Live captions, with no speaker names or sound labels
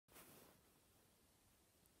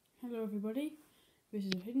Hello everybody, this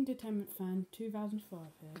is a Hidden Entertainment Fan 2005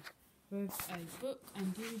 here, with a book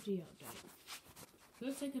and DVD update. So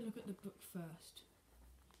let's take a look at the book first.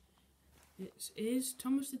 It is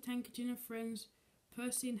Thomas the Tank Engine and Friends,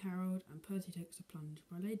 Percy and Harold, and Percy Takes a Plunge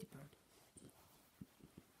by Ladybird.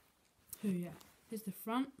 So yeah, here's the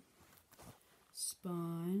front,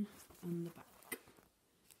 spine, and the back.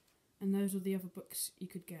 And those are the other books you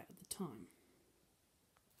could get at the time.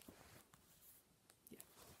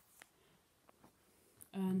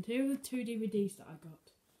 And here are the two DVDs that I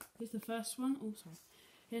got. Here's the first one. Oh, sorry.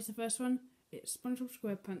 Here's the first one. It's SpongeBob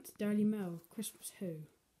SquarePants Daily Mail Christmas Who,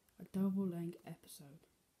 a double-length episode.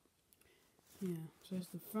 Yeah, so here's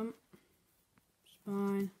the front,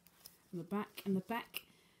 spine, and the back. And the back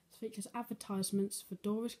features advertisements for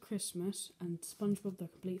Dora's Christmas and SpongeBob the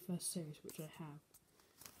Complete First Series, which I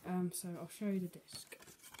have. So I'll show you the disc.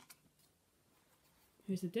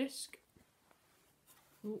 Here's the disc.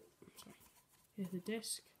 Oh, sorry. Here's the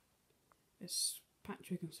disc. It's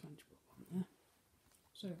Patrick and SpongeBob on there.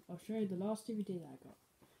 So I'll show you the last DVD that I got.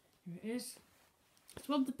 Here it is. It's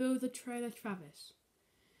Bob the Builder Trailer Travis.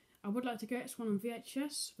 I would like to get this one on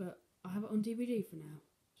VHS, but I have it on DVD for now.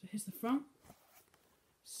 So here's the front,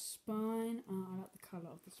 spine. I like the colour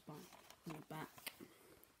of the spine. And the back.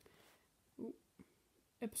 Ooh.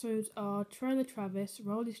 Episodes are Trailer Travis,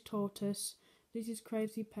 Rolly's Tortoise, Lizzie's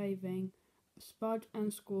Crazy Paving, Spud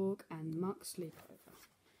and Squawk, and Muck's Sleepover.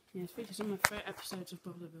 Yeah, it features some of my favourite episodes of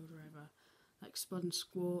Bob the Builder ever, like Spud and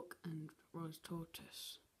Squawk and Rolly's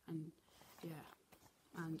Tortoise, and yeah,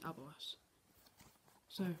 and others.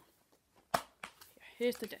 So, yeah,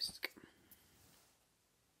 here's the disc.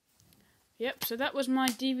 Yep, so that was my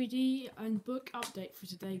DVD and book update for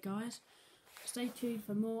today, guys. Stay tuned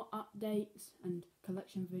for more updates and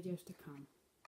collection videos to come.